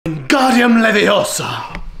Wingardium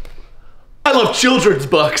Leviosa. I love children's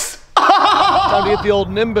books. Time to get the old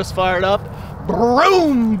Nimbus fired up.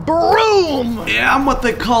 Broom, broom! Yeah, I'm what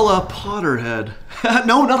they call a Potterhead.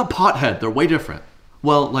 No, not a pothead. They're way different.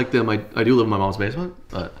 Well, like them, I do live in my mom's basement,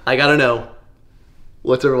 but I gotta know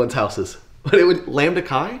what's everyone's houses. What it would Lambda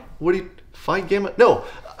Chi? What do you Phi Gamma? No,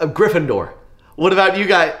 Gryffindor. What about you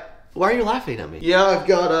guys? Why are you laughing at me? Yeah, I've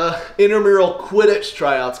got intramural Quidditch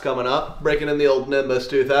tryouts coming up, breaking in the old Nimbus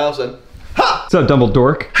 2000. Ha! What's up,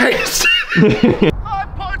 Dumbledore? Hey!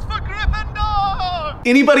 5 points for Gryffindor!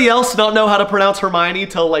 Anybody else not know how to pronounce Hermione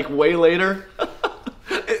till like way later?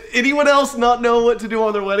 Anyone else not know what to do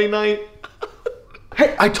on their wedding night?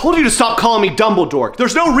 Hey, I told you to stop calling me Dumbledore.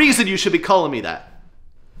 There's no reason you should be calling me that.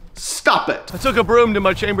 Stop it. I took a broom to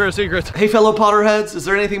my chamber of secrets. Hey fellow Potterheads, is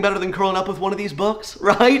there anything better than curling up with one of these books,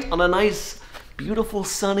 right? On a nice, beautiful,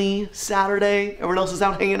 sunny Saturday. Everyone else is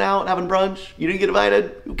out hanging out, having brunch. You didn't get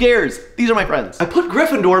invited? Who cares? These are my friends. I put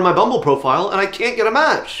Gryffindor in my Bumble profile and I can't get a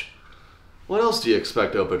match. What else do you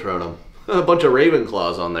expect, O Patronum? A bunch of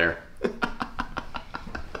Ravenclaws on there.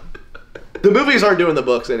 The movies aren't doing the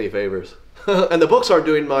books any favors. And the books aren't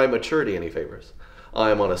doing my maturity any favors. I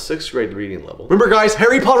am on a 6th grade reading level. Remember guys,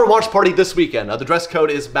 Harry Potter watch party this weekend. The dress code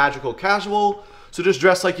is magical casual, so just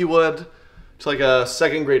dress like you would to like a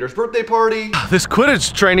 2nd grader's birthday party. This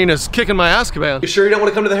Quidditch training is kicking my ass, man. You sure you don't want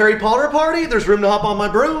to come to the Harry Potter party? There's room to hop on my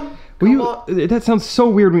broom. That sounds so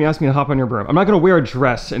weird when you ask me to hop on your broom. I'm not gonna wear a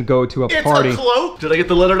dress and go to a party. It's a cloak. Did I get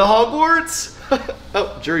the letter to Hogwarts?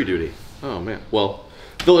 Oh, jury duty. Oh man, well,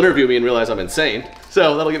 they'll interview me and realize I'm insane.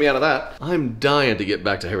 So that'll get me out of that. I'm dying to get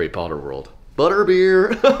back to Harry Potter world.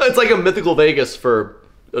 Butterbeer. It's like a mythical Vegas for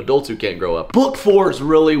adults who can't grow up. Book 4 is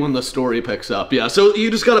really when the story picks up. Yeah, so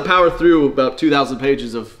you just gotta power through about 2,000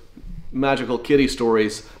 pages of magical kitty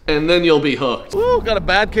stories, and then you'll be hooked. Ooh, got a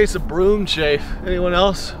bad case of broom chafe. Anyone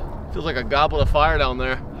else? Feels like a goblet of fire down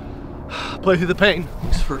there. Play through the pain.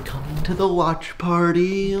 Thanks for coming to the watch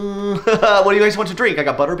party. What do you guys want to drink? I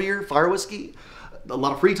got butterbeer, fire whiskey, a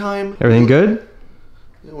lot of free time. Everything good?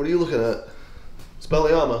 Yeah, what are you looking at?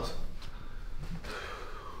 Spelliamas.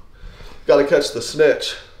 Gotta catch the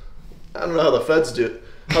snitch. I don't know how the feds do it.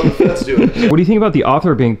 How the feds do it. What do you think about the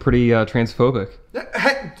author being pretty transphobic?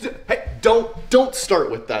 Hey, don't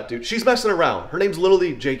start with that, dude. She's messing around. Her name's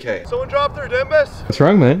literally JK. Someone dropped their Nimbus? What's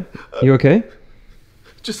wrong, man? You okay?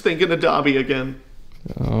 Just thinking of Dobby again.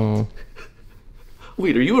 Oh.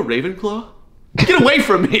 Wait, are you a Ravenclaw? Get away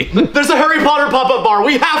from me! There's a Harry Potter pop-up bar.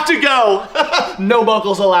 We have to go. No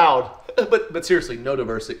muggles allowed. But seriously, no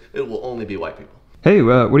diversity. It will only be white people. Hey,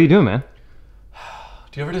 what are you doing, man?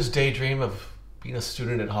 Do you ever just daydream of being a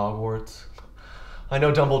student at Hogwarts? I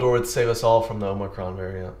know Dumbledore would save us all from the Omicron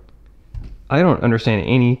variant. I don't understand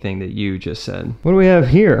anything that you just said. What do we have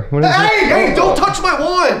here? What is Hey, don't touch my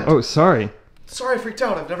wand! Oh, sorry. Sorry, I freaked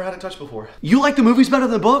out. I've never had it touched before. You like the movies better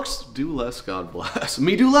than the books? Do less, God bless.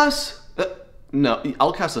 Me do less? No,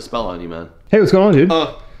 I'll cast a spell on you, man. Hey, what's going on,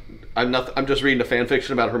 dude? I'm just reading a fan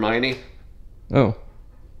fiction about Hermione. Oh.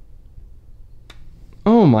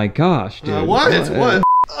 Oh my gosh, dude. What? It's what?